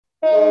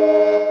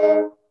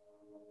That's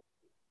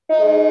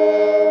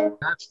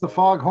the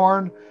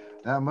foghorn.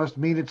 That must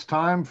mean it's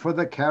time for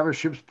the Cavas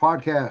Ships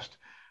podcast,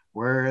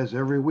 whereas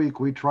every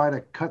week we try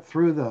to cut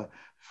through the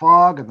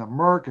fog and the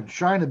murk and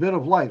shine a bit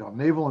of light on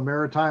naval and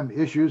maritime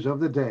issues of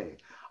the day.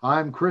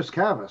 I'm Chris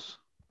Cavas.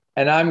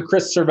 And I'm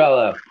Chris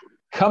Cervello.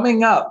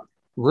 Coming up,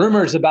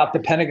 rumors about the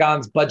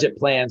Pentagon's budget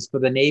plans for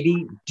the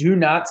Navy do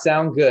not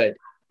sound good.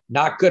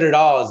 Not good at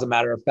all, as a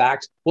matter of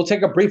fact. We'll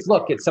take a brief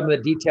look at some of the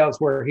details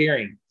we're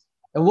hearing.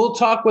 And we'll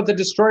talk with the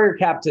destroyer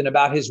captain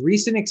about his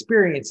recent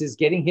experiences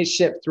getting his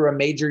ship through a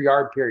major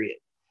yard period.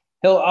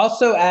 He'll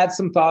also add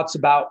some thoughts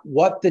about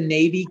what the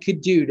Navy could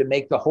do to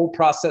make the whole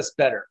process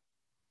better.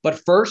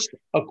 But first,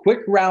 a quick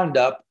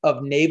roundup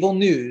of naval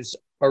news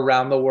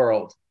around the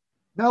world.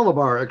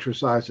 Malabar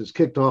exercises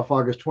kicked off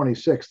August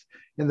 26th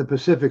in the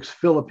Pacific's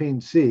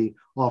Philippine Sea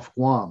off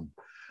Guam.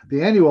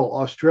 The annual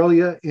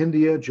Australia,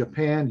 India,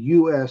 Japan,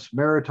 U.S.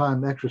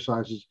 maritime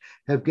exercises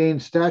have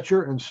gained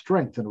stature and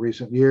strength in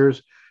recent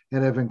years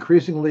and have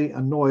increasingly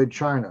annoyed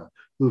China,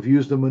 who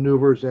views the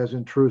maneuvers as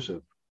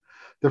intrusive.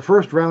 The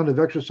first round of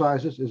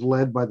exercises is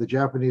led by the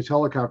Japanese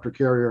helicopter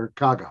carrier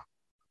Kaga.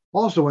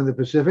 Also in the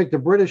Pacific, the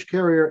British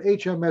carrier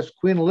HMS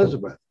Queen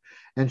Elizabeth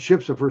and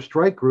ships of her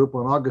strike group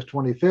on August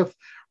 25th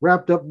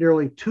wrapped up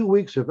nearly 2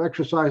 weeks of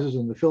exercises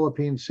in the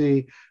Philippine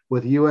Sea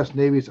with U.S.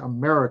 Navy's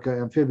America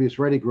Amphibious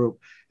Ready Group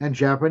and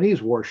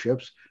Japanese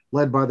warships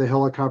led by the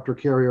helicopter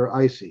carrier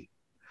Icy.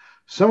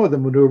 Some of the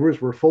maneuvers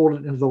were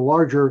folded into the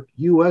larger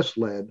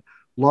U.S.-led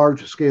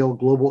large-scale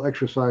Global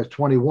Exercise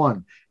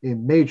 21, a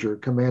major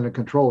command and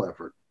control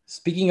effort.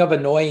 Speaking of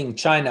annoying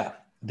China,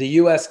 the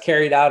U.S.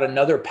 carried out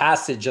another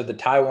passage of the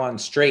Taiwan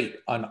Strait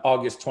on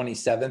August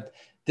 27th,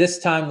 this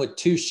time with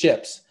 2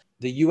 ships,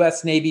 the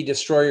U.S. Navy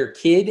destroyer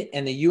Kidd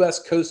and the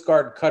U.S. Coast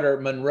Guard cutter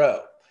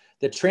Monroe.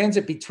 The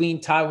transit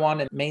between Taiwan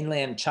and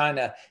mainland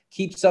China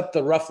keeps up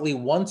the roughly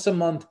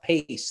once-a-month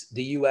pace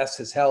the U.S.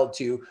 has held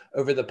to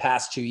over the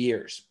past 2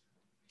 years.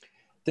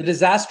 The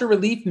disaster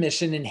relief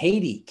mission in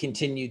Haiti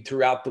continued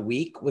throughout the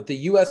week, with the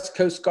U.S.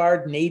 Coast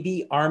Guard,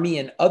 Navy, Army,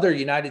 and other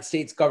United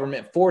States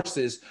government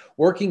forces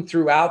working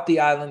throughout the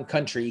island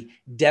country,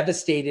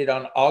 devastated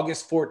on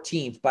August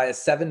 14th by a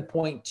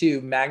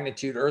 7.2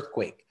 magnitude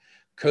earthquake.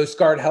 Coast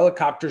Guard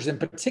helicopters in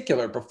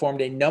particular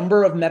performed a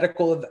number of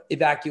medical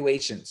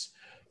evacuations.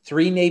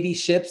 3 Navy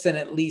ships and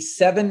at least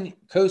 7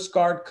 Coast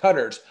Guard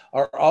cutters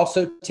are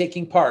also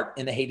taking part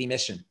in the Haiti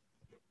mission.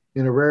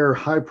 In a rare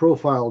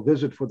high-profile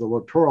visit for the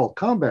Littoral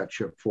Combat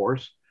Ship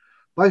Force,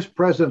 Vice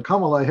President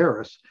Kamala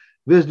Harris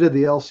visited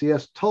the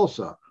LCS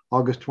Tulsa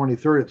August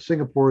 23rd at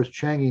Singapore's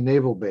Changi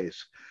Naval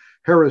Base.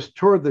 Harris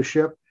toured the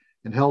ship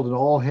and held an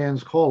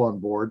all-hands call on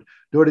board,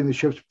 noting the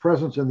ship's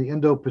presence in the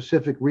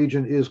Indo-Pacific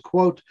region is,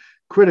 quote,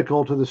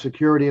 critical to the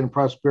security and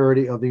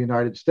prosperity of the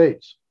United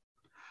States.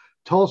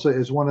 Tulsa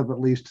is one of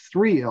at least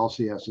 3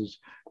 LCSs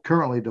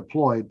currently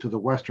deployed to the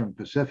Western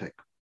Pacific.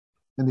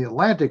 In the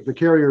Atlantic, the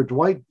carrier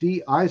Dwight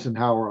D.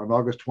 Eisenhower on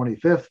August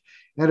 25th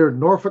entered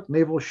Norfolk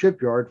Naval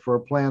Shipyard for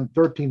a planned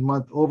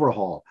 13-month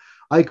overhaul.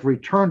 Ike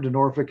returned to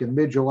Norfolk in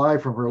mid-July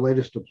from her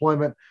latest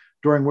deployment,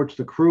 during which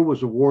the crew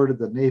was awarded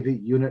the Navy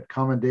Unit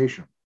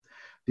Commendation.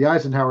 The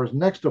Eisenhower's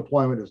next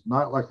deployment is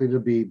not likely to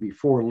be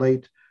before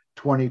late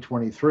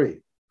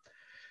 2023.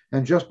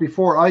 And just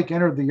before Ike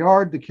entered the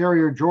yard, the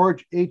carrier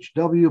George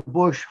H.W.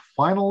 Bush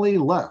finally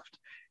left,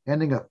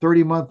 ending a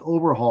 30-month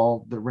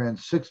overhaul that ran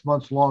 6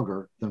 months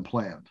longer than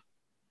planned.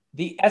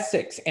 The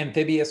Essex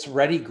Amphibious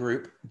Ready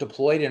Group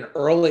deployed in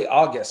early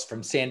August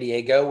from San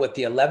Diego with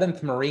the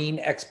 11th Marine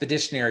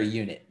Expeditionary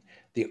Unit.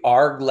 The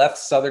ARG left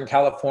Southern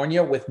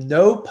California with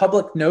no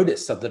public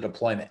notice of the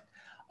deployment,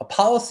 a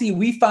policy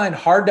we find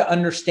hard to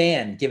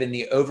understand given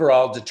the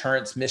overall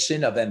deterrence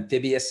mission of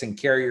amphibious and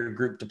carrier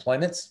group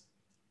deployments.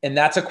 And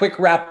that's a quick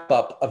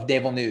wrap-up of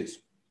naval news.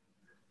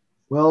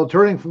 Well,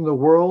 turning from the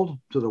world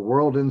to the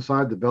world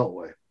inside the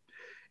Beltway.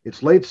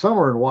 It's late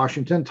summer in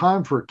Washington,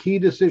 time for key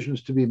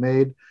decisions to be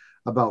made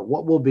about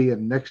what will be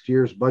in next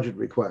year's budget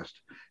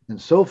request.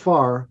 And so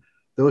far,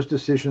 those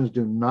decisions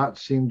do not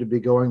seem to be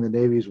going the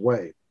Navy's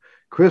way.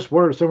 Chris,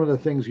 what are some of the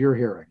things you're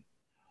hearing?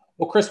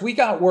 Well, Chris, we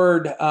got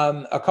word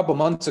a couple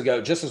months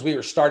ago, just as we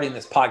were starting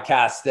this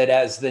podcast, that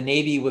as the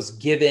Navy was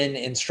given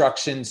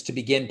instructions to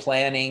begin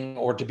planning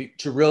or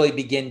to really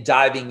begin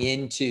diving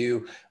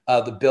into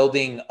the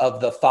building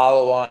of the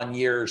follow-on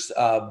year's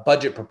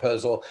budget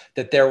proposal,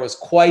 that there was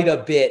quite a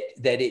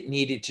bit that it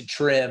needed to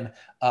trim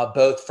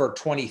both for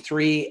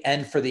 23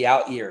 and for the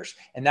out years.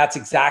 And that's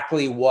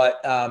exactly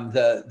what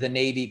the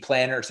Navy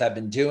planners have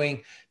been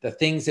doing. The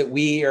things that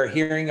we are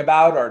hearing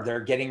about are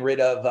they're getting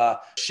rid of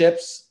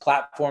ships,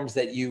 platforms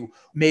that you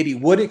maybe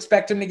would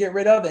expect them to get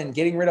rid of, and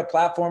getting rid of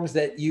platforms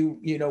that you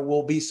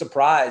will be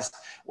surprised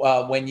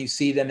when you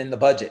see them in the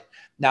budget.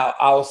 Now,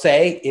 I'll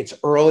say it's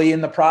early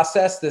in the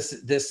process.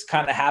 This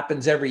kind of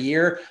happens every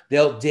year.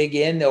 They'll dig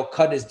in, they'll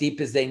cut as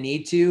deep as they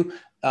need to.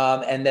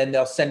 and then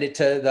they'll send it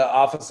to the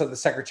Office of the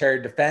Secretary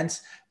of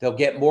Defense. They'll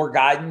get more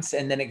guidance,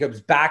 and then it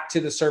goes back to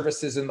the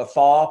services in the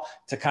fall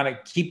to kind of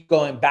keep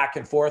going back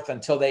and forth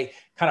until they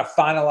kind of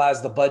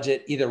finalize the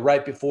budget either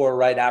right before or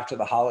right after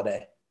the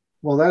holiday.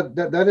 Well,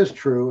 that is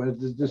true.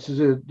 This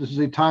is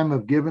a time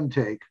of give and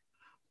take,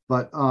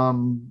 but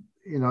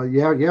you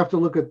have to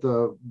look at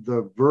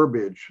the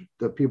verbiage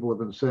that people have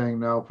been saying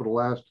now for the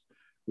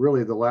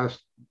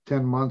last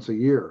 10 months, a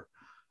year.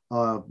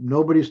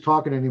 Nobody's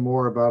talking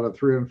anymore about a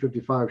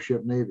 355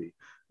 ship Navy.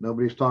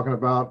 Nobody's talking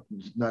about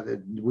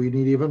we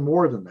need even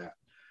more than that.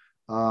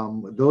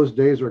 Those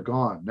days are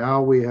gone.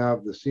 Now we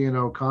have the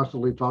CNO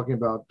constantly talking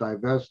about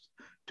divest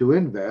to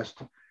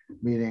invest,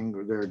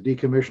 meaning they're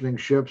decommissioning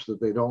ships that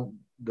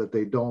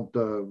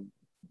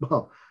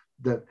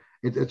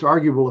it's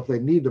arguable if they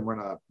need them or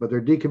not, but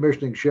they're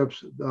decommissioning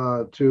ships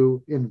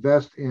to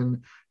invest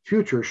in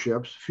future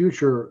ships,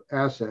 future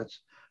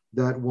assets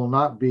that will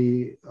not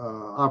be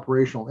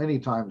operational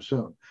anytime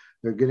soon.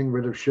 They're getting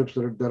rid of ships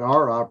that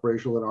are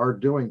operational, that are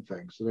doing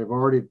things. So they've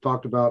already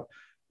talked about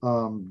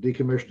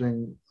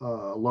decommissioning a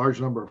large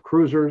number of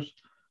cruisers,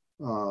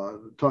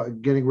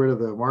 getting rid of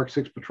the Mark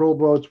 6 patrol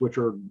boats, which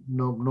are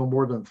no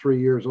more than 3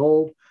 years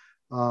old.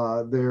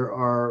 Now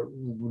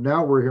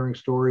we're hearing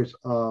stories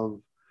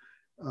of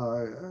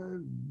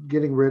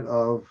getting rid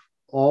of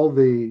all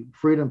the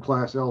Freedom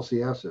class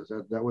LCSs.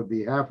 That would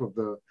be half of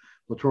the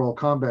littoral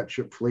combat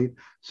ship fleet,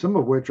 some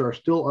of which are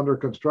still under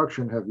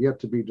construction, have yet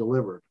to be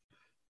delivered.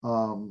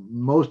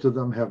 Most of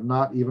them have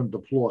not even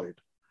deployed.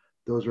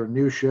 Those are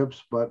new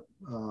ships, but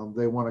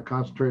they want to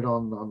concentrate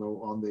on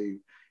the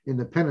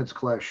Independence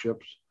class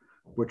ships,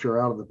 which are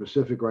out of the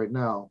Pacific right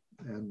now,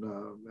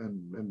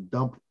 and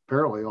dump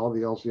apparently all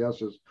the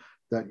LCSs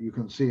that you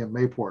can see in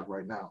Mayport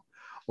right now.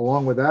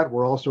 Along with that,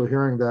 we're also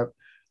hearing that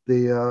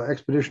the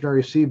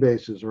expeditionary sea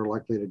bases are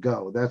likely to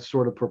go. That's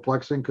sort of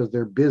perplexing because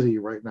they're busy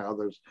right now.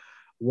 There's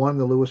one,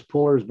 the Lewis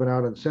Puller, has been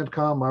out in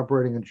CENTCOM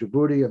operating in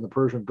Djibouti and the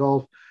Persian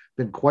Gulf,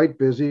 been quite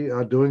busy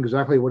doing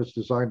exactly what it's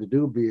designed to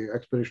do, be an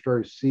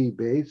expeditionary sea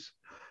base.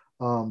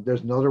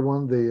 There's another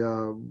one,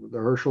 the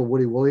Herschel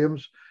Woody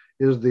Williams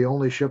is the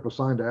only ship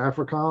assigned to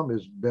AFRICOM.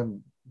 Has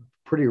been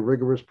pretty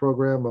rigorous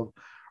program of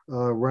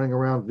running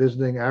around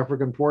visiting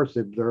African ports.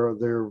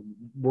 They're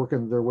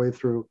working their way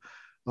through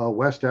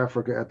West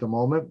Africa at the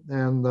moment.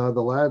 And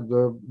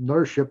the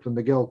nurse ship, the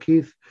Miguel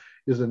Keith,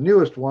 is the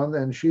newest one,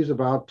 and she's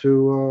about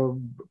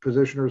to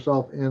position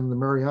herself in the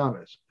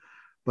Marianas.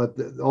 But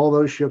all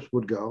those ships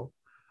would go.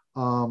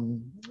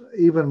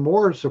 Even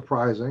more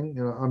surprising,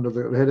 under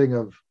the heading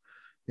of,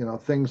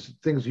 things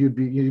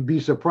you'd be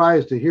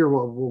surprised to hear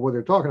what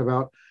they're talking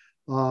about.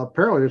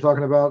 Apparently, they're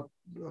talking about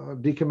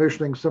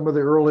decommissioning some of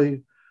the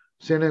early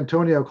San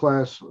Antonio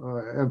class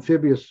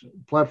amphibious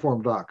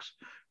platform docks,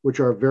 which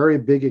are very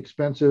big,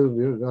 expensive,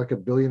 like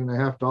 $1.5 billion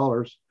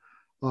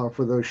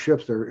for those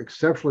ships. They're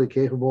exceptionally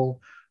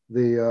capable.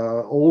 The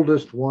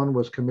oldest one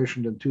was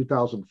commissioned in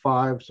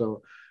 2005,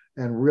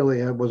 and really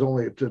it was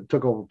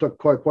took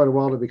quite a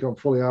while to become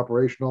fully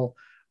operational.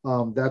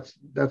 That's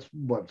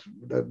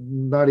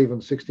not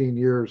even 16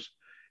 years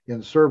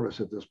in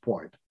service at this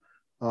point.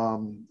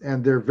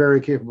 And they're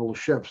very capable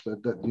ships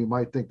that you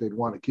might think they'd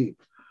want to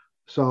keep.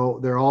 So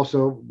I'm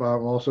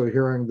also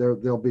hearing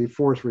there'll be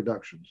force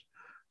reductions.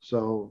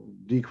 So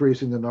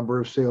decreasing the number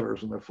of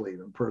sailors in the fleet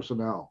and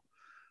personnel.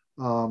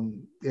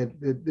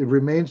 It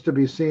remains to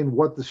be seen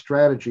what the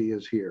strategy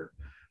is here.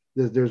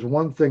 There's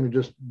one thing to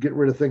just get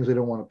rid of things they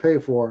don't want to pay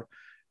for,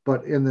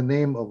 but in the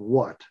name of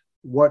what?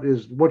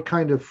 What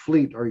kind of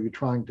fleet are you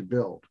trying to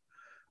build?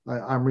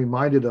 I'm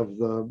reminded of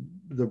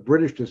the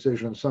British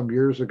decision some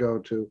years ago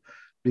to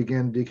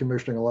begin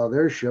decommissioning a lot of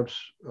their ships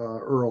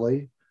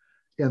early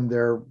in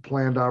their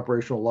planned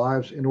operational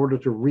lives in order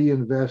to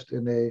reinvest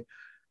in a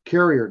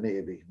carrier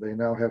navy. They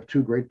now have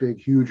two great big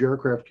huge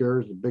aircraft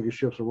carriers, the biggest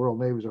ships the Royal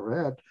Navy's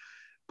ever had,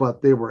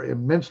 but they were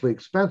immensely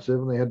expensive,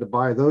 and they had to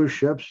buy those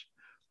ships,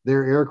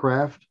 their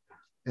aircraft,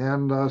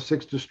 and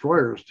 6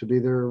 destroyers to be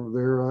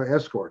their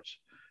escorts.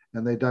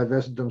 And they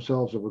divested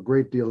themselves of a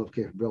great deal of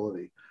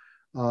capability.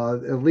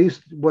 At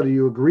least whether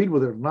you agreed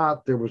with it or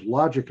not, there was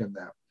logic in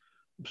that.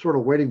 I'm sort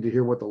of waiting to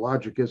hear what the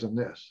logic is in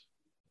this.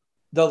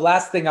 The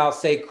last thing I'll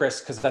say,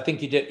 Chris, because I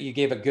think you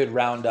gave a good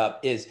roundup,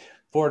 is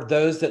for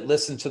those that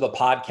listen to the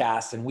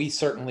podcast, and we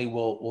certainly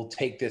will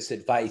take this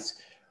advice,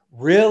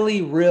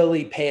 really,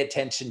 really pay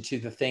attention to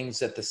the things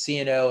that the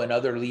CNO and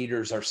other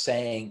leaders are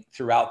saying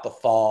throughout the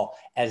fall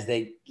as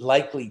they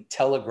likely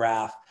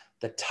telegraph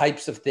the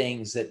types of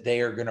things that they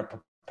are going to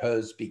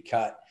propose be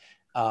cut.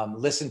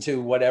 Listen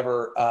to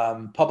whatever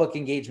public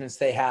engagements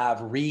they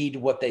have, read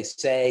what they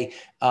say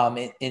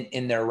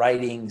in their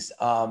writings,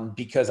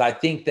 because I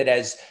think that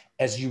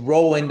as you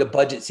roll into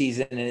budget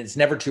season, and it's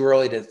never too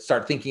early to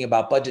start thinking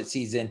about budget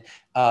season,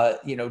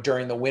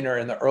 during the winter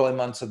and the early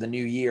months of the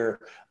new year,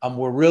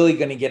 we're really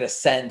going to get a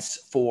sense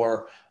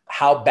for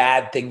how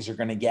bad things are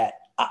going to get.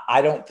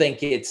 I don't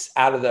think it's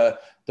out of the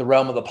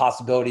realm of the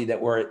possibility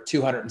that we're at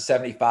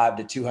 275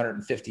 to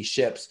 250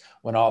 ships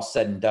when all's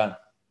said and done.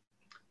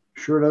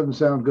 Sure doesn't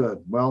sound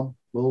good. Well,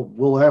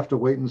 We'll have to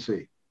wait and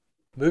see.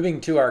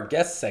 Moving to our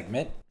guest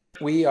segment,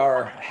 we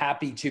are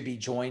happy to be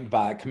joined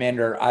by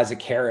Commander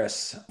Isaac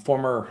Harris,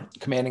 former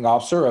commanding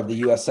officer of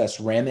the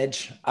USS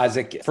Ramage.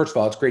 Isaac, first of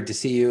all, it's great to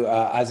see you.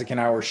 Isaac and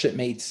I were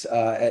shipmates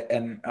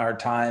in our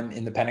time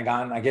in the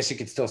Pentagon. I guess you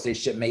could still say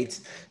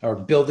shipmates or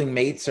building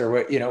mates or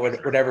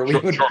whatever we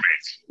would.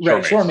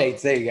 Shore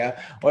mates. There you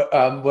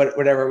go.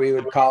 Whatever we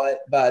would call it.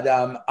 But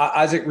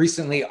Isaac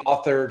recently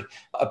authored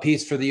a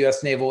piece for the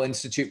U.S. Naval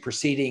Institute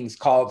Proceedings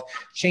called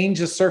 "Change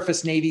the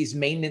Surface Navy's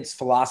Maintenance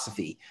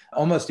Philosophy."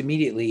 Almost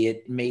immediately,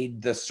 it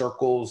made the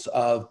circles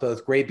of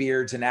both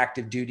graybeards and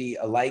active duty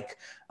alike.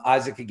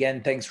 Isaac,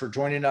 again, thanks for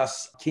joining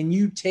us. Can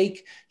you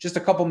take just a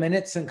couple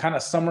minutes and kind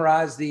of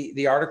summarize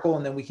the article,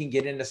 and then we can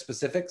get into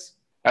specifics?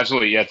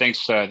 Absolutely. Yeah.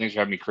 Thanks for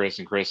having me, Chris.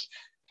 And Chris,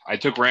 I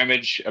took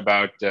Ramage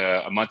about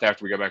a month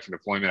after we got back from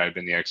deployment. I'd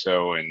been the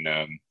XO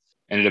and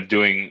ended up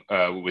doing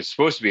what was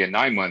supposed to be a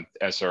 9-month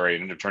SRA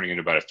and ended up turning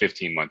into about a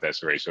 15-month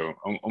SRA. So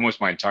almost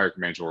my entire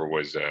command tour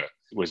was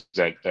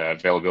that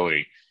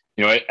availability.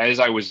 As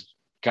I was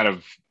kind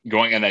of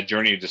going on that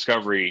journey of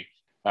discovery,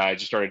 I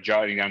just started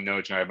jotting down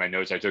notes, and I had my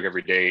notes I took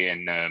every day.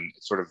 And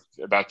sort of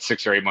about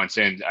 6 or 8 months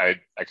in, I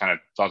kind of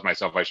thought to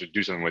myself I should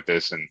do something with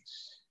this.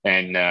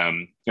 And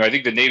I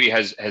think the Navy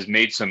has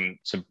made some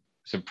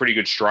pretty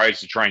good strides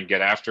to try and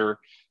get after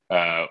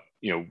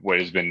what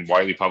has been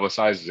widely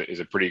publicized is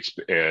a pretty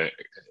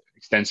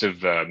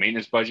extensive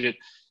maintenance budget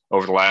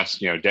over the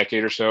last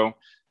decade or so.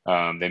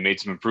 They made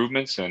some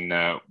improvements, and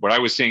what I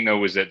was seeing though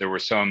was that there were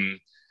some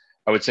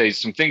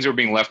things that were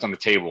being left on the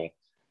table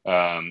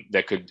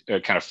that could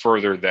kind of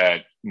further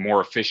that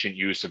more efficient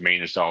use of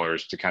maintenance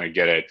dollars to kind of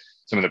get at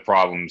some of the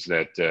problems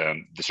that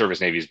the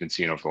service Navy has been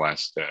seeing over the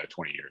last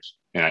 20 years.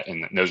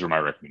 And those were my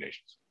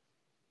recommendations.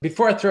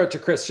 Before I throw it to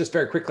Chris, just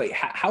very quickly,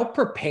 how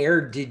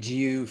prepared did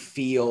you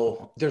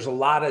feel? There's a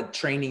lot of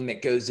training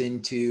that goes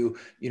into,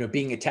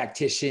 being a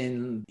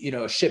tactician,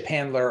 a ship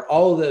handler,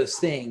 all of those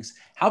things.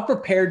 How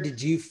prepared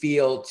did you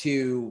feel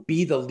to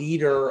be the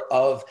leader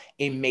of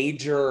a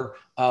major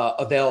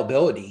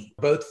availability,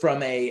 both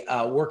from a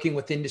working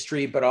with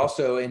industry, but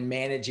also in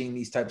managing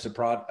these types of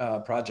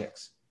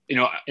projects?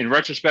 In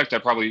retrospect, I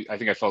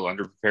think I felt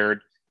underprepared.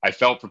 I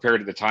felt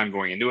prepared at the time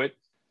going into it.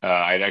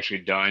 I had actually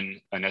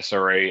done an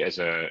SRA as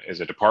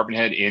a department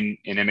head in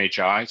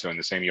MHI, so in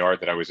the same yard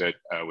that I was at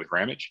with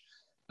Ramage.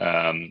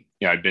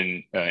 I'd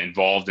been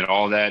involved in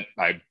all of that.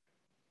 I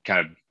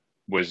kind of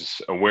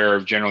was aware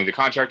of generally the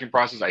contracting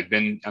process. I'd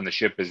been on the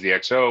ship as the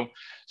XO,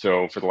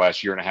 so for the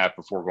last year and a half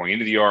before going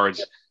into the yards,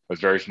 I was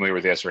very familiar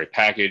with the SRA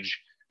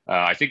package.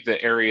 I think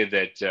the area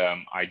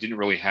that I didn't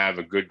really have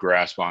a good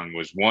grasp on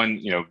was one,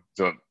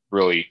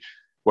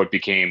 what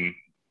became,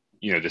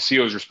 the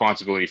CO's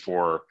responsibility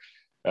for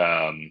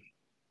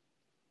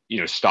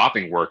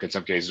stopping work in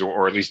some cases,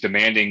 or at least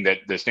demanding that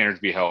the standards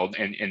be held.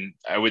 And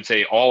I would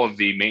say all of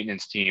the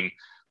maintenance team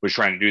was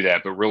trying to do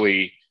that, but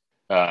really,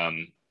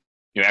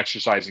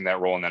 exercising that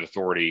role and that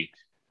authority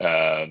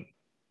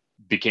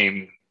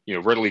became,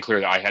 readily clear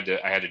that I had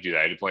to do that.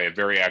 I had to play a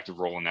very active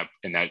role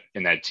in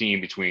that team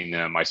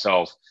between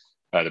myself,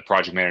 the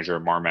project manager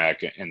at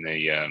Marmac, and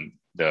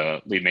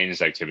the lead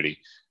maintenance activity.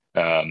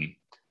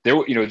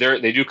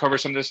 They do cover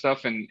some of this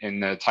stuff in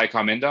the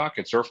TICOM INDOC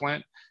at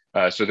Surfland.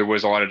 So there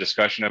was a lot of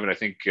discussion of it. I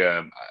think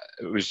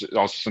it was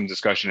also some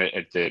discussion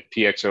at the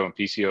PXO and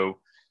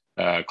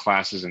PCO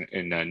classes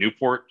in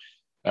Newport.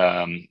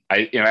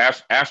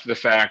 After the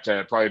fact,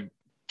 probably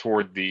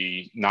toward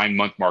the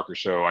 9-month mark or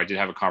so, I did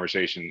have a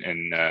conversation,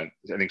 and I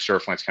think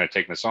Surfland's kind of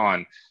taken this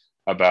on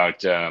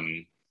about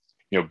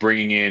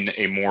bringing in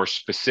a more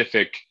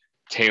specific,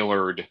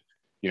 tailored,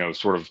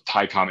 sort of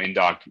TICOM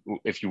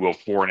INDOC, if you will,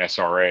 for an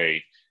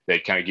SRA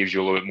that kind of gives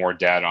you a little bit more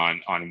data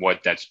on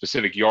what that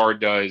specific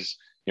yard does.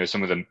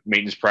 Some of the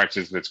maintenance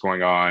practices that's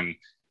going on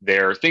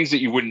there, things that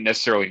you wouldn't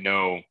necessarily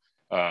know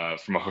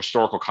from a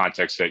historical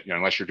context that,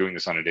 unless you're doing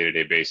this on a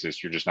day-to-day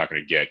basis, you're just not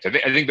going to get.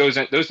 I think those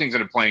things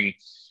that are playing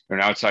an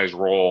outsized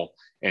role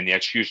in the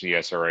execution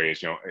of the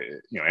SRAs,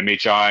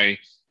 MHI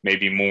may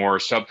be more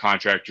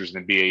subcontractors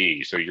than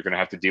BAE. So you're going to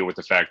have to deal with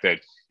the fact that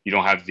you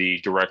don't have the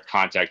direct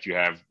contact you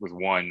have with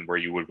one where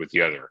you would with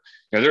the other.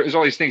 There's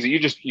all these things that you're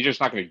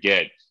just not going to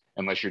get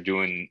unless you're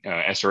doing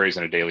SRAs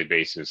on a daily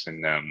basis.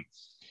 And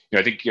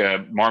I think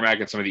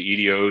Marmac and some of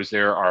the EDOs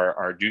there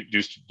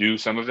do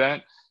some of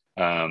that,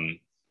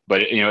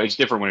 but it's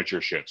different when it's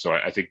your ship. So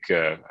I think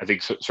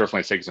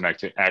Surfland's taking some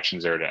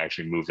actions there to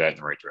actually move that in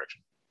the right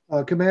direction.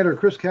 Commander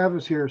Chris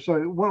Cavas here.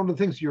 So one of the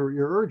things you're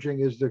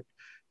urging is the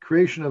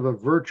creation of a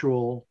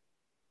virtual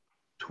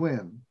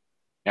twin.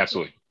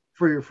 Absolutely.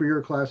 For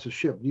your class of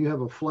ship. You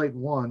have a Flight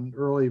 1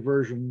 early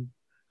version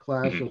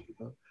class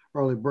of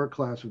early Burke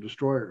class of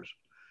destroyers,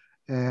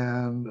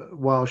 and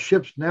while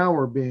ships now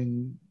are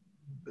being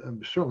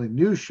certainly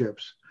new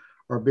ships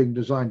are being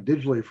designed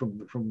digitally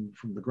from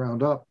the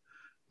ground up.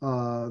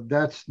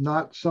 That's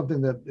not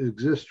something that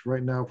exists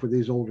right now for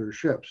these older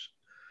ships.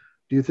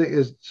 Do you think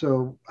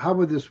so? How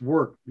would this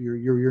work?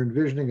 You're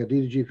envisioning a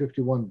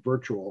DDG-51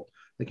 virtual,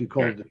 like you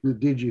call it the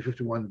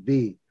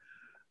DDG-51V.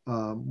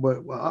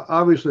 But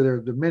obviously there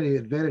are many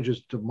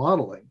advantages to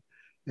modeling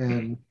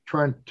and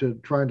trying to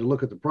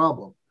look at the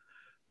problem.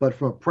 But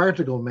from a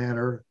practical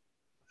manner,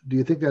 do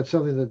you think that's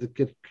something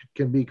that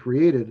can be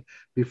created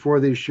before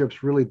these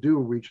ships really do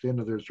reach the end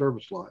of their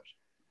service lives?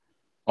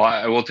 Well,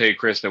 I will tell you,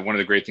 Chris, that one of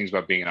the great things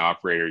about being an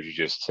operator is you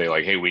just say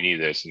like, "Hey, we need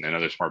this," and then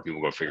other smart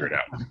people go figure it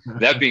out.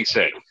 That being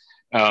said,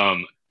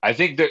 I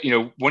think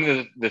that one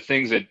of the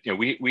things that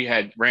we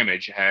had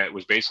Ramage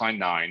was baseline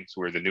 9,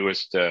 so we're the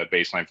newest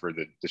baseline for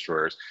the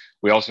destroyers.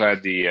 We also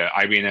had the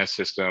IBNS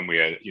system. We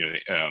had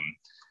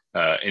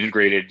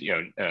integrated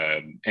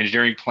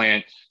engineering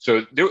plant.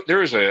 So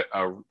there is an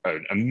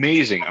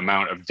amazing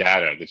amount of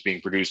data that's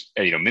being produced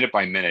minute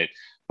by minute,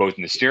 both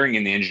in the steering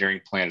and the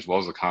engineering plan, as well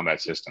as the combat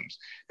systems.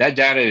 That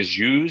data is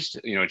used,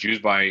 it's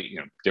used by,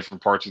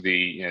 different parts of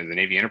the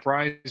Navy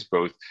enterprise,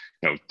 both,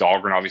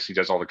 Dahlgren obviously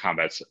does all the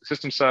combat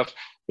system stuff.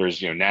 There's,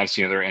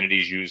 NAVSEA and other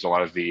entities use a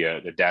lot of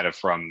the data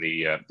from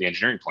the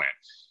engineering plan,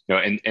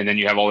 and then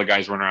you have all the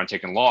guys running around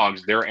taking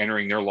logs. They're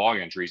entering their log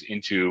entries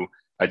into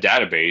a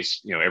database,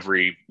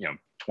 every,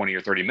 20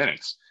 or 30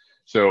 minutes.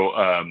 So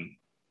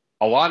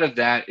a lot of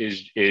that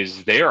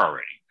is there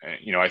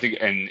already, I think,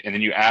 and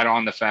then you add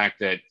on the fact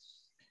that,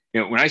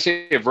 when I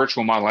say a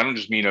virtual model, I don't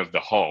just mean of the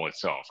hull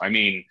itself. I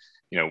mean,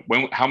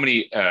 how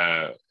many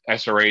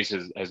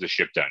SRAs has the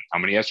ship done? How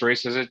many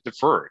SRAs has it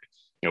deferred?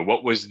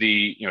 What was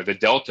the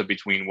delta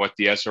between what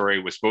the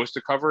SRA was supposed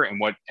to cover and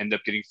what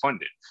ended up getting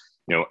funded?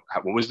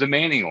 What was the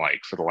manning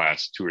like for the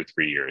last 2 or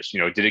 3 years?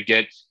 Did it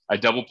get a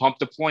double pump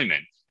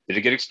deployment? Did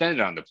it get extended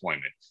on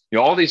deployment?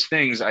 All these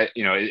things.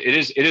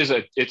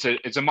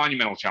 It's a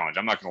monumental challenge.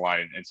 I'm not going to lie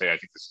and say I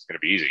think this is going to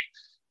be easy,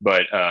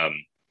 but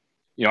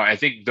I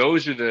think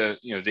those are the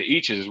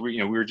eaches.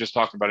 We were just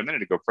talking about a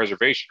minute ago,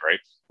 preservation, right?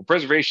 Well,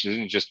 preservation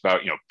isn't just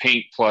about,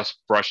 paint plus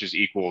brushes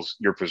equals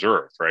you're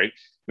preserved, right?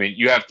 I mean,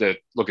 you have to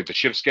look at the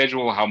ship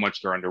schedule, how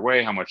much they're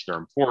underway, how much they're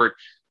in port,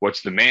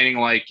 what's the manning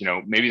like?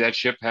 Maybe that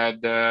ship had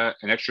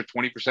an extra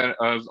 20%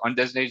 of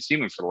undesignated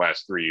seamen for the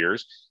last 3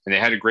 years, and they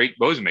had a great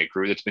Bozumate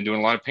crew that's been doing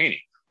a lot of painting.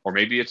 Or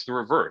maybe it's the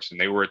reverse, and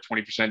they were at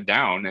 20%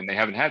 down, and they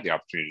haven't had the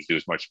opportunity to do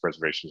as much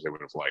preservation as they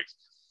would have liked.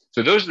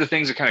 So those are the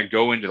things that kind of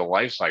go into the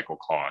life cycle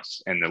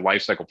costs and the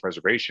life cycle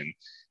preservation.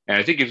 And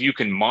I think if you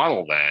can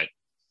model that,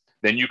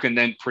 then you can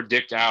then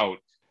predict out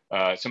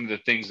some of the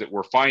things that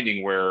we're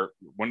finding. Where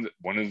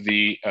one of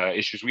the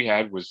issues we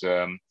had was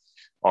our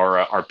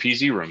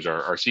PZ rooms,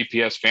 our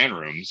CPS fan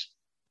rooms,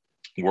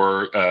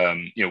 were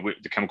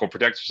the chemical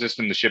protective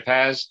system the ship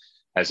has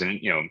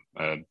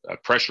a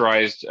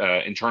pressurized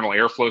internal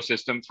airflow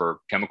system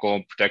for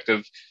chemical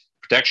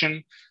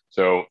protection.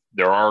 So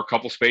there are a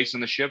couple spaces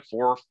in the ship,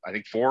 four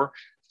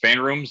fan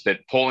rooms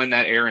that pull in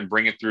that air and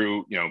bring it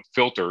through,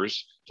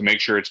 filters to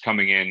make sure it's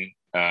coming in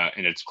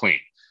and it's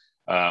clean.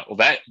 Well,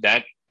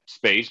 that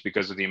space,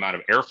 because of the amount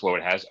of airflow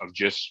it has of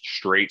just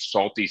straight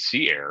salty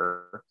sea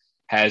air,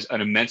 has an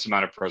immense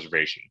amount of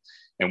preservation.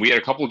 And we had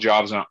a couple of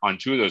jobs on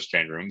 2 of those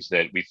fan rooms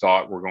that we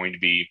thought were going to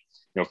be,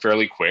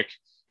 fairly quick.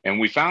 And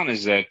we found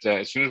is that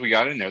as soon as we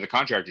got in there, the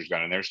contractors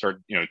got in there,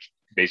 started,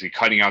 basically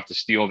cutting out the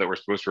steel that we're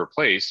supposed to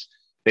replace.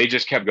 They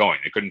just kept going.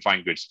 They couldn't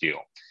find good steel,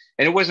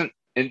 and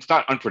it's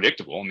not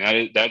unpredictable. I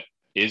mean, that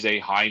is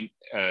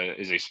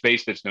a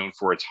space that's known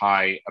for its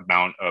high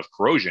amount of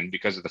corrosion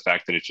because of the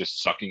fact that it's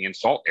just sucking in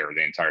salt air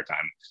the entire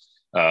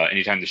time.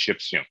 Anytime the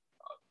ship's,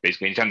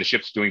 anytime the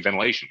ship's doing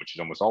ventilation, which is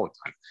almost all the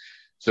time.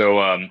 So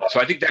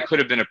I think that could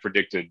have been a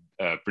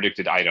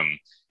predicted item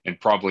and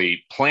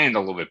probably planned a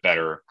little bit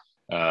better.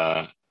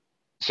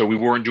 So we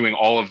weren't doing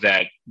all of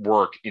that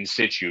work in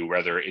situ.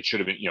 Rather, it should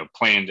have been,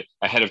 planned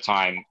ahead of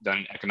time,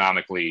 done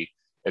economically,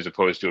 as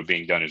opposed to it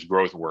being done as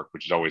growth work,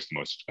 which is always the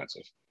most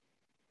expensive.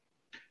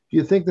 Do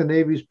you think the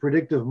Navy's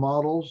predictive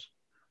models,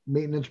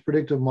 maintenance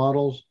predictive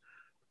models,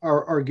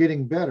 are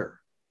getting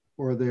better,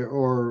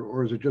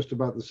 or is it just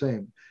about the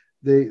same?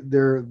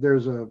 There's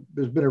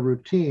been a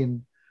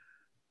routine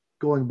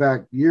going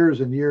back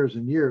years and years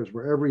and years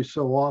where every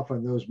so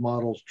often those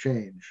models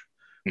change.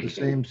 The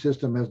same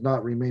system has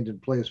not remained in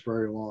place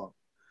very long.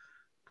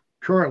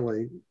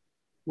 Currently,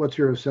 what's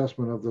your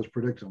assessment of those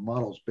predictive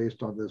models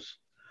based on this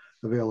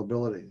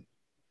availability?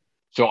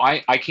 So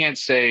I can't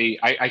say,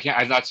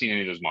 I've not seen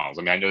any of those models.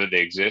 I mean, I know that they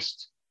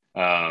exist.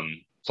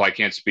 So I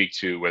can't speak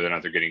to whether or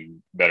not they're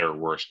getting better or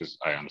worse, because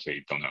I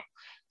honestly don't know.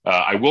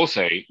 I will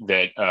say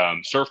that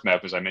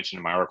SurfMap, as I mentioned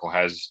in my article,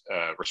 has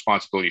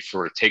responsibility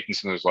for taking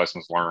some of those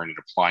lessons learned and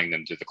applying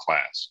them to the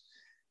class.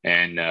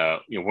 And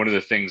one of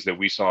the things that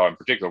we saw in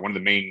particular, one of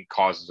the main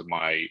causes of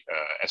my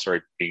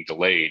SRA being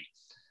delayed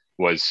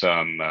was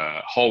some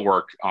hull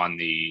work on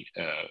the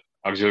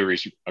auxiliary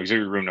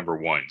room number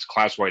 1. It's a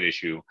class-wide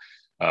issue.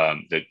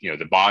 That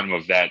the bottom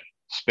of that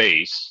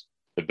space,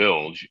 the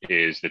bilge,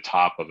 is the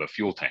top of a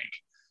fuel tank.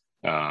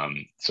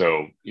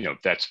 So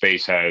that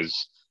space has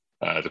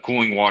the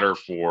cooling water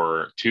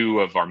for 2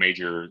 of our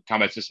major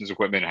combat systems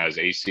equipment, has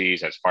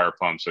ACs, has fire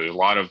pumps. So there's a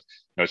lot of,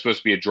 it's supposed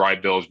to be a dry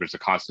bilge, but it's a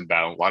constant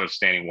battle. A lot of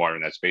standing water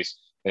in that space.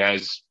 It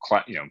has,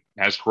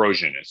 has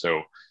corrosion in it.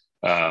 So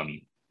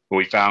What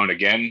we found,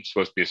 again,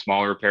 supposed to be a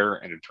smaller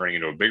repair, ended up turning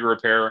into a bigger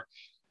repair.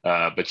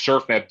 But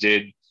SurfMap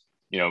did,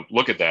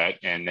 look at that,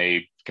 and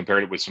they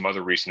compared it with some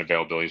other recent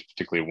availabilities,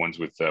 particularly ones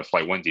with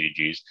Flight 1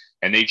 DDGs,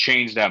 and they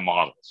changed that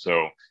model.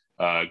 So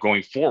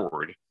going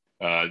forward,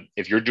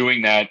 if you're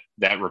doing that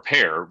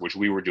repair, which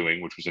we were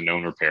doing, which was a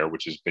known repair,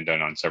 which has been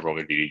done on several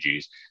other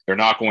DDGs, they're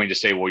not going to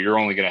say, well, you're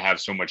only going to have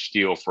so much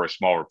steel for a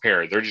small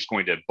repair. They're just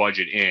going to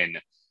budget in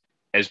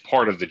as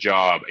part of the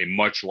job a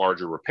much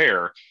larger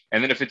repair.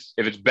 And then if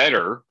it's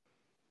better,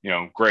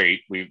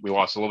 great. We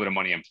lost a little bit of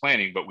money in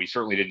planning, but we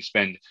certainly didn't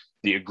spend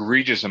the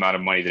egregious amount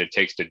of money that it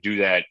takes to do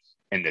that,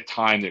 and the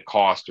time that it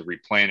costs to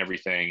replan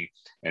everything,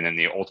 and then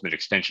the ultimate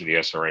extension of the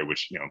SRA,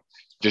 which,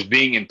 just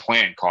being in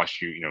plan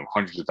costs you,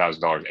 hundreds of thousands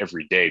of dollars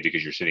every day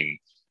because you're sitting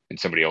in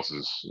somebody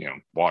else's,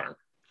 water.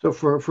 So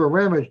for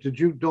Ramage, did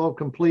you all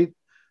complete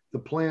the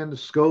planned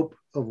scope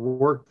of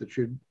work that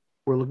you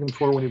were looking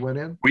for when you went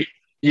in?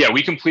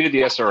 We completed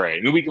the SRA.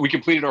 I mean, we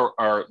completed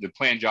the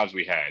planned jobs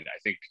we had. I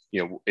think,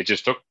 it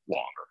just took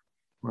longer.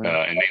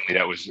 Right. And mainly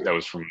that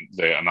was from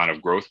the amount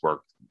of growth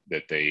work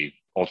that they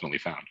ultimately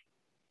found.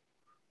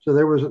 So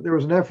there was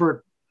an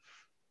effort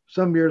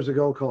some years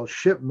ago called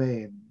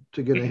ShipMaine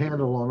to get a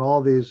handle on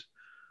all these,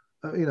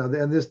 and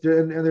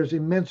there's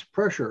immense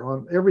pressure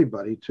on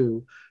everybody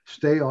to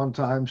stay on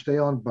time, stay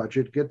on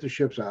budget, get the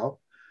ships out,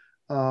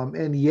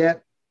 and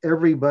yet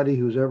everybody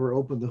who's ever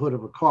opened the hood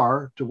of a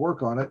car to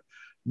work on it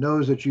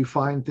knows that you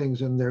find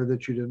things in there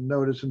that you didn't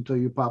notice until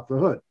you pop the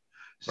hood.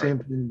 Same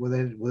thing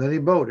with any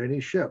boat, any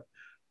ship.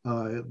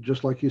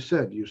 Just like you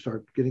said, you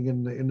start getting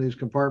in these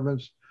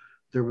compartments.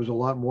 There was a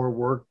lot more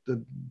work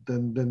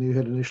than you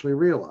had initially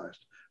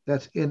realized.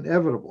 That's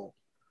inevitable.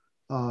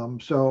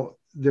 So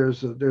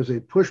there's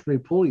a push me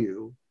pull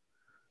you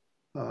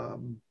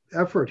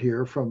effort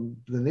here from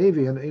the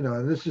Navy,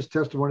 and this is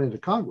testimony to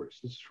Congress.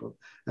 This is from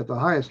at the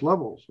highest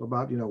levels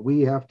about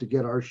we have to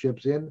get our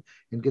ships in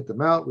and get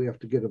them out. We have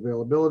to get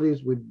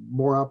availabilities with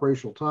more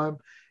operational time,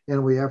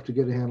 and we have to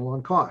get a handle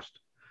on cost.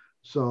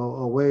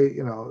 So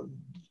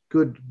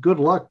good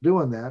luck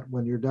doing that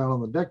when you're down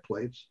on the deck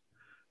plates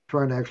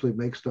trying to actually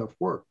make stuff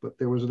work. But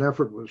there was an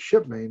effort with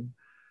ShipMaine,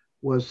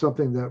 was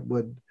something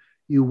that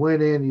you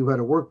went in, you had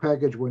a work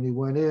package when you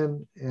went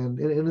in and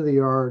into the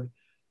yard,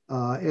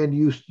 and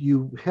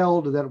you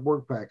held that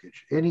work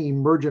package. Any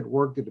emergent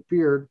work that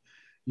appeared,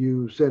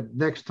 you said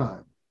next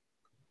time.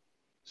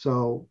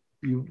 So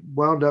you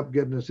wound up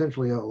getting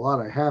essentially a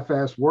lot of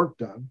half-assed work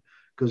done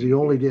because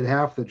you only did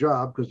half the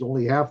job, because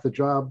only half the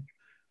job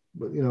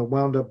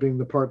wound up being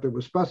the part that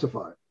was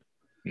specified.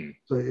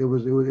 So it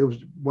was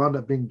wound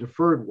up being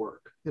deferred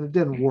work, and it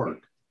didn't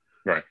work.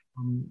 Right.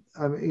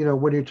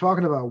 When you're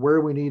talking about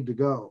where we need to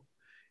go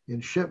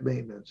in ship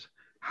maintenance,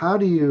 how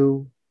do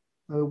you,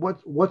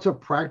 what's a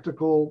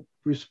practical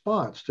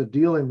response to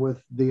dealing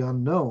with the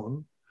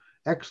unknown?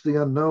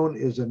 The unknown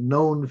is a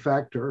known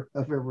factor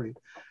of every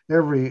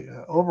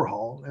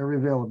overhaul, every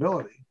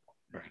availability.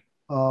 Right.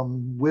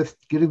 With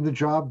getting the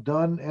job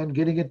done and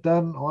getting it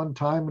done on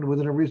time and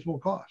within a reasonable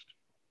cost.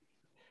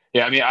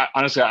 Yeah, I mean,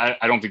 honestly,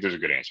 I don't think there's a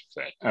good answer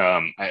to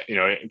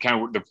that.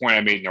 Kind of the point I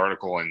made in the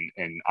article,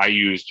 and I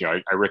used,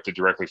 I ripped it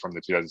directly from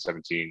the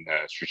 2017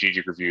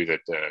 strategic review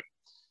that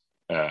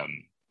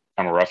I'm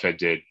a Roughhead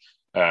did.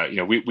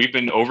 We've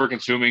been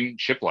over-consuming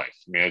ship life.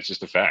 I mean, it's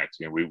just a fact.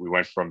 We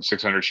went from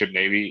 600 ship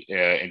Navy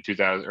in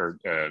 2000 or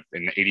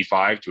in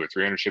 85 to a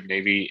 300 ship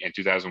Navy in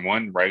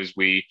 2001, right as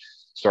we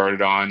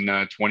started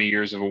on 20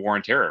 years of a war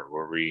on terror,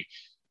 where we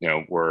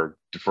were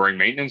deferring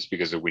maintenance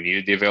because we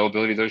needed the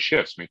availability of those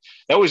ships. I mean,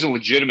 that was a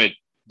legitimate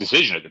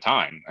decision at the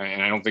time,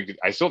 and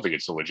I still think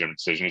it's a legitimate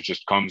decision. It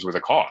just comes with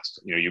a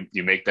cost. You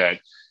make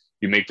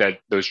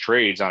those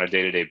trades on a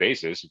day-to-day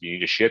basis. If you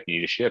need a ship, you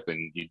need a ship,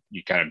 and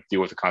you kind of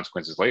deal with the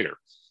consequences later.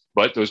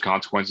 But those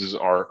consequences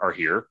are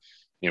here.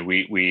 And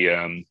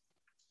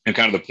and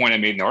kind of the point I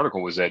made in the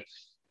article was that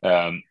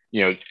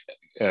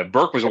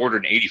Burke was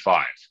ordered in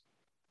 85.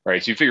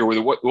 Right. So you figure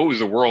what was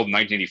the world in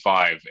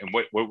 1985, and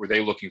what were they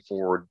looking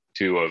forward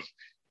to of,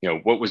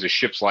 what was a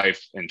ship's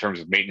life in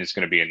terms of maintenance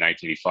going to be in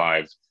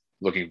 1985,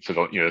 looking for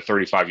the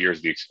 35 years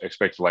of the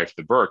expected life of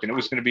the Burke. And it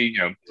was going to be,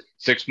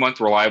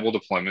 6-month reliable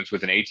deployments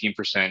with an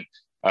 18%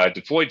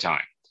 deployed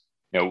time,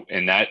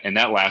 and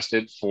that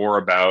lasted for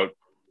about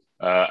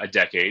a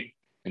decade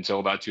until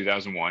about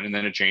 2001. And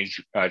then it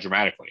changed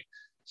dramatically.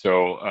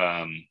 So,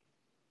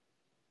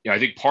 I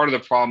think part of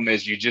the problem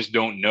is you just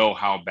don't know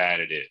how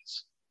bad it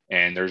is.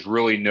 And there's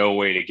really no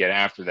way to get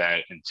after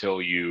that until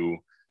you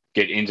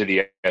get into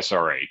the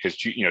SRA. Because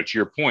to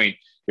your point,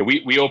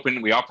 we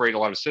operate a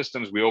lot of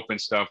systems. We open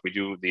stuff. We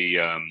do the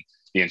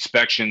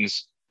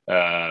inspections.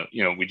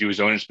 We do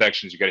zone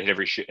inspections. You got to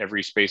hit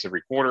every space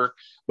every quarter.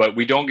 But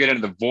we don't get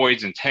into the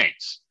voids and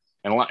tanks.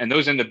 And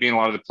those end up being a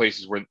lot of the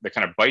places where they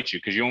kind of bite you,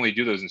 because you only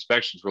do those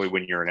inspections really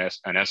when you're an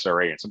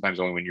SRA, and sometimes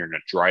only when you're in a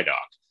dry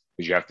dock,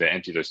 because you have to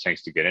empty those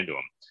tanks to get into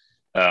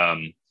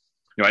them.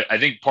 I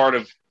think part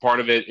of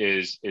it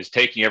is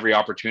taking every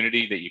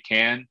opportunity that you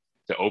can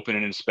to open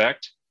and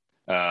inspect.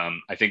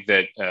 I think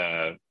that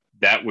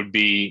that would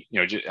be,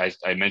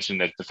 I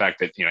mentioned that the fact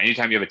that,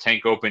 anytime you have a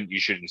tank open, you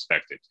should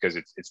inspect it because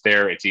it's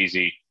there, it's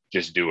easy,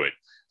 just do it.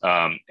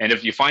 And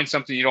if you find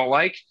something you don't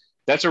like,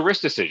 that's a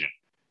risk decision.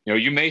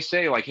 You may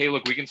say like, hey,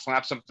 look, we can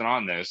slap something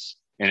on this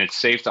and it's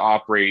safe to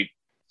operate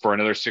for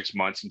another 6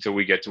 months until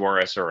we get to our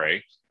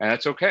SRA. And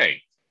that's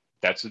okay.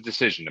 That's a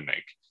decision to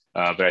make.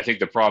 But I think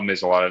the problem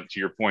is to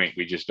your point,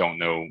 we just don't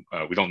know.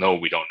 We don't know.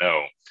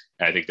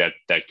 And I think that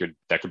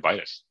could bite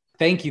us.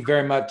 Thank you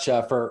very much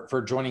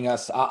for joining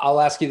us. I'll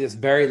ask you this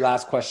very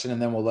last question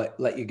and then we'll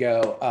let you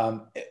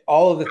go.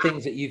 All of the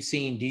things that you've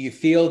seen, do you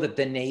feel that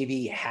the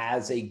Navy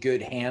has a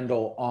good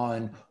handle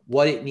on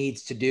what it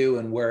needs to do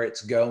and where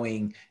it's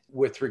going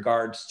with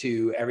regards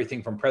to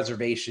everything from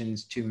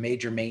preservations to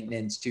major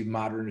maintenance to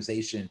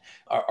modernization?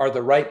 Are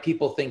the right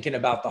people thinking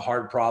about the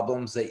hard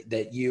problems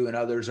that you and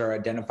others are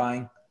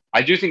identifying?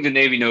 I do think the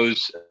Navy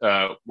knows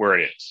where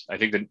it is. I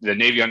think the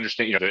Navy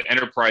understands, the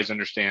enterprise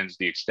understands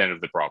the extent of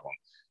the problem.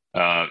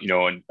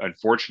 And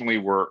unfortunately,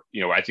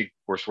 I think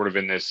we're sort of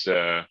in this,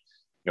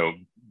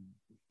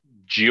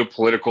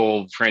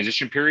 geopolitical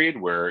transition period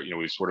where,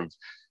 we sort of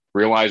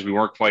realized we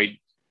weren't quite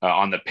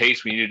on the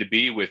pace we needed to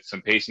be with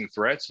some pacing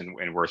threats. And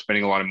we're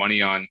spending a lot of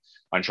money on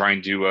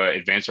trying to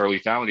advance our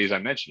lethality, as I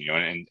mentioned,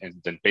 and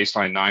the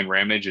baseline 9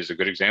 Ramage is a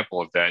good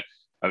example of that.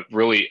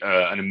 Really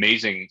an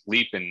amazing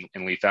leap in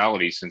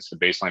lethality since the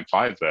baseline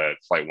 5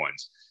 flight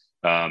ones.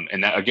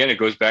 And that, again, it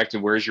goes back to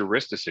where's your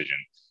risk decision?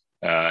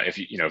 If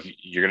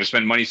you're going to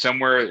spend money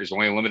somewhere, there's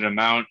only a limited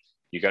amount.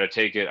 You got to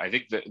take it. I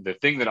think the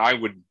thing that I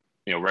would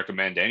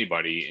recommend to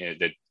anybody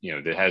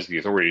that has the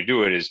authority to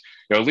do it is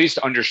at least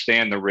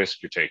understand the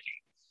risk you're taking.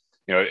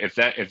 If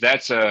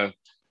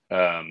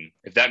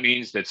that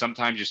means that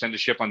sometimes you send a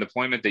ship on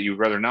deployment that you'd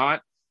rather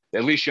not,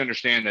 at least you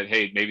understand that,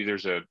 hey, maybe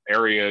there's a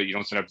area you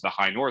don't send up to the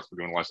high north. We're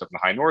doing a lot of stuff in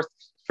the high north.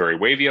 It's very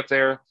wavy up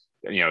there.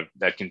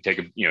 That can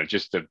take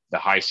just the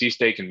high sea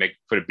state can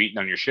put a beating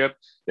on your ship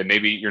that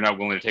maybe you're not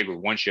willing to take with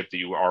one ship that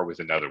you are with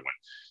another one.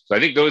 So I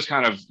think those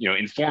kind of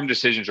informed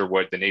decisions are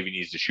what the Navy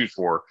needs to shoot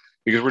for,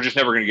 because we're just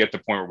never going to get to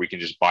the point where we can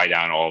just buy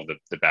down all of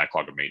the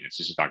backlog of maintenance.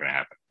 It's just not going to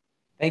happen.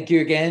 Thank you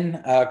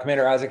again,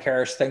 Commander Isaac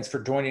Harris. Thanks for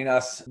joining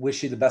us.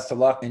 Wish you the best of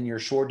luck in your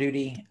shore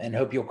duty and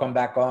hope you'll come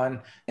back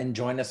on and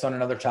join us on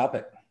another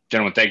topic.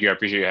 Gentlemen, thank you. I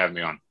appreciate you having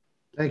me on.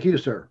 Thank you,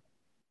 sir.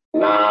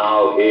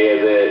 Now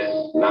hear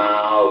this.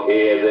 Now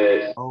hear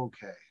this.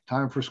 Okay,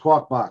 time for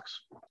Squawk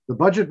Box. The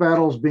budget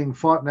battles being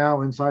fought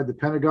now inside the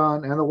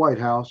Pentagon and the White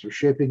House are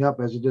shaping up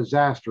as a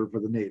disaster for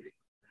the Navy.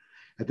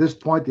 At this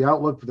point, the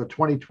outlook for the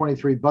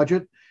 2023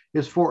 budget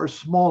is for a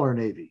smaller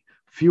Navy,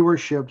 fewer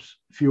ships,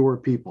 fewer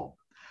people.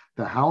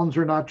 The hounds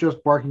are not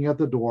just barking at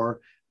the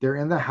door, they're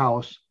in the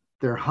house,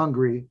 they're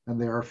hungry, and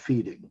they are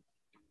feeding.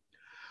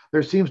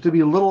 There seems to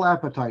be little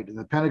appetite in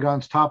the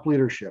Pentagon's top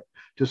leadership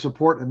to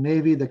support a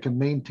Navy that can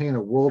maintain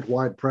a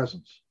worldwide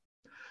presence.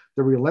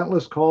 The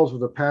relentless calls of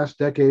the past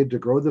decade to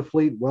grow the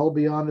fleet well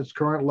beyond its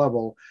current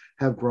level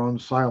have grown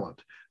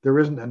silent. There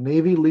isn't a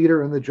Navy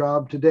leader in the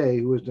job today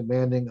who is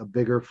demanding a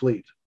bigger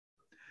fleet.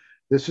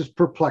 This is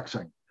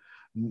perplexing.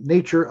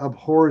 Nature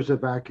abhors a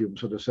vacuum,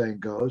 so the saying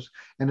goes,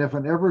 and if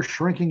an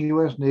ever-shrinking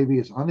U.S. Navy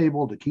is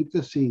unable to keep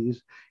the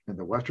seas in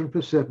the Western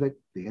Pacific,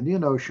 the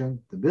Indian Ocean,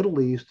 the Middle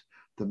East,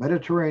 the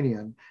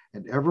Mediterranean,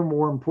 and ever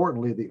more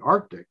importantly, the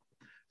Arctic,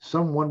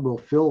 someone will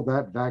fill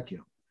that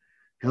vacuum.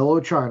 Hello,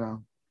 China.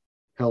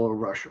 Hello,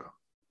 Russia.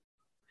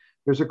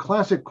 There's a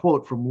classic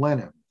quote from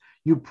Lenin.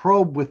 You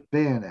probe with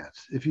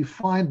bayonets. If you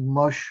find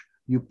mush,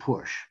 you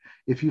push.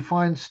 If you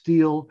find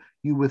steel,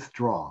 you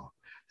withdraw.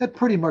 That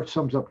pretty much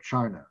sums up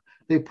China.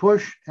 They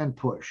push and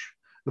push.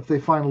 If they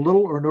find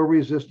little or no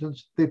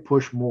resistance, they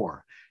push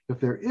more. If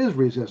there is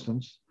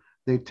resistance,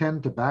 they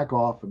tend to back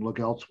off and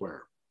look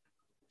elsewhere.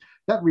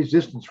 That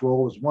resistance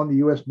role is one the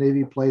U.S.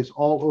 Navy plays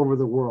all over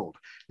the world.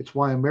 It's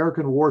why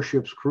American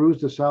warships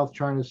cruise the South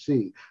China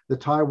Sea, the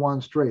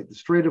Taiwan Strait, the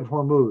Strait of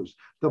Hormuz,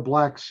 the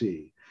Black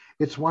Sea.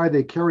 It's why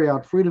they carry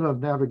out freedom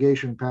of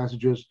navigation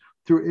passages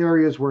through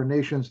areas where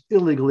nations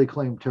illegally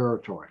claim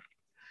territory.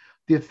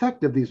 The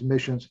effect of these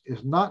missions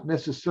is not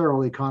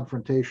necessarily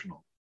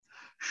confrontational.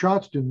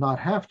 Shots do not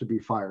have to be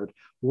fired.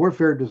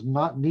 Warfare does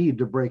not need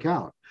to break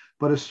out,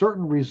 but a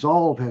certain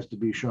resolve has to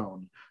be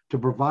shown to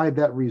provide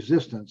that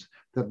resistance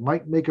that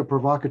might make a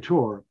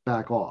provocateur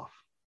back off.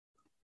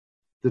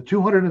 The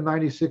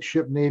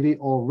 296-ship Navy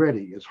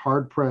already is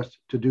hard-pressed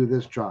to do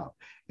this job,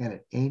 and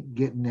it ain't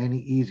getting any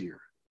easier.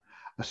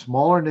 A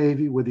smaller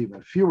Navy with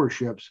even fewer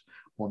ships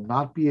will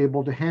not be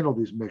able to handle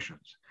these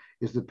missions.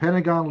 Is the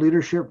Pentagon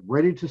leadership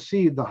ready to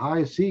cede the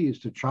high seas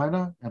to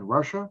China and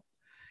Russia?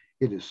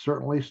 It is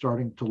certainly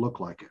starting to look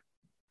like it.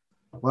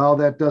 Well,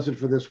 that does it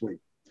for this week.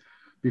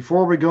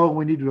 Before we go,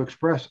 we need to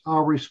express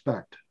our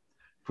respect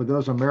for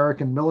those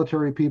American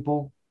military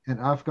people and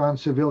Afghan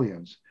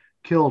civilians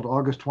killed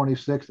August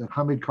 26th at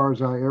Hamid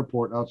Karzai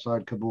Airport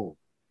outside Kabul.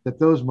 That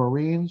those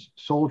Marines,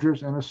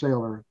 soldiers, and a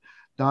sailor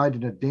died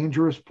in a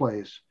dangerous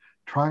place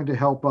trying to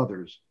help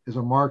others is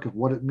a mark of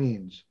what it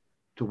means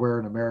to wear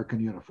an American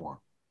uniform.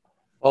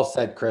 Well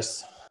said,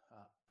 Chris.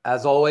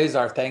 As always,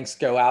 our thanks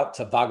go out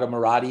to Vaga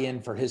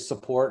Muradian for his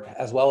support,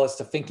 as well as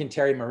to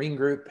Fincantieri Marine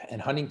Group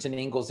and Huntington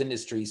Ingalls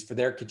Industries for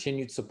their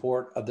continued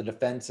support of the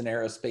defense and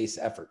aerospace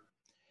effort.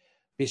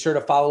 Be sure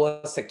to follow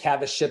us at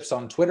Cavis Ships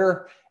on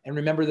Twitter. And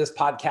remember, this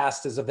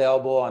podcast is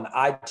available on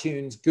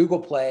iTunes, Google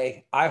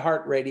Play,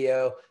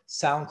 iHeartRadio,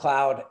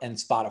 SoundCloud, and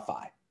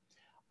Spotify.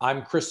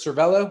 I'm Chris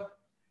Cervello.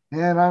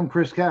 And I'm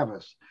Chris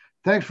Cavis.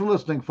 Thanks for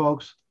listening,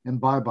 folks, and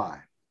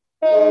bye-bye.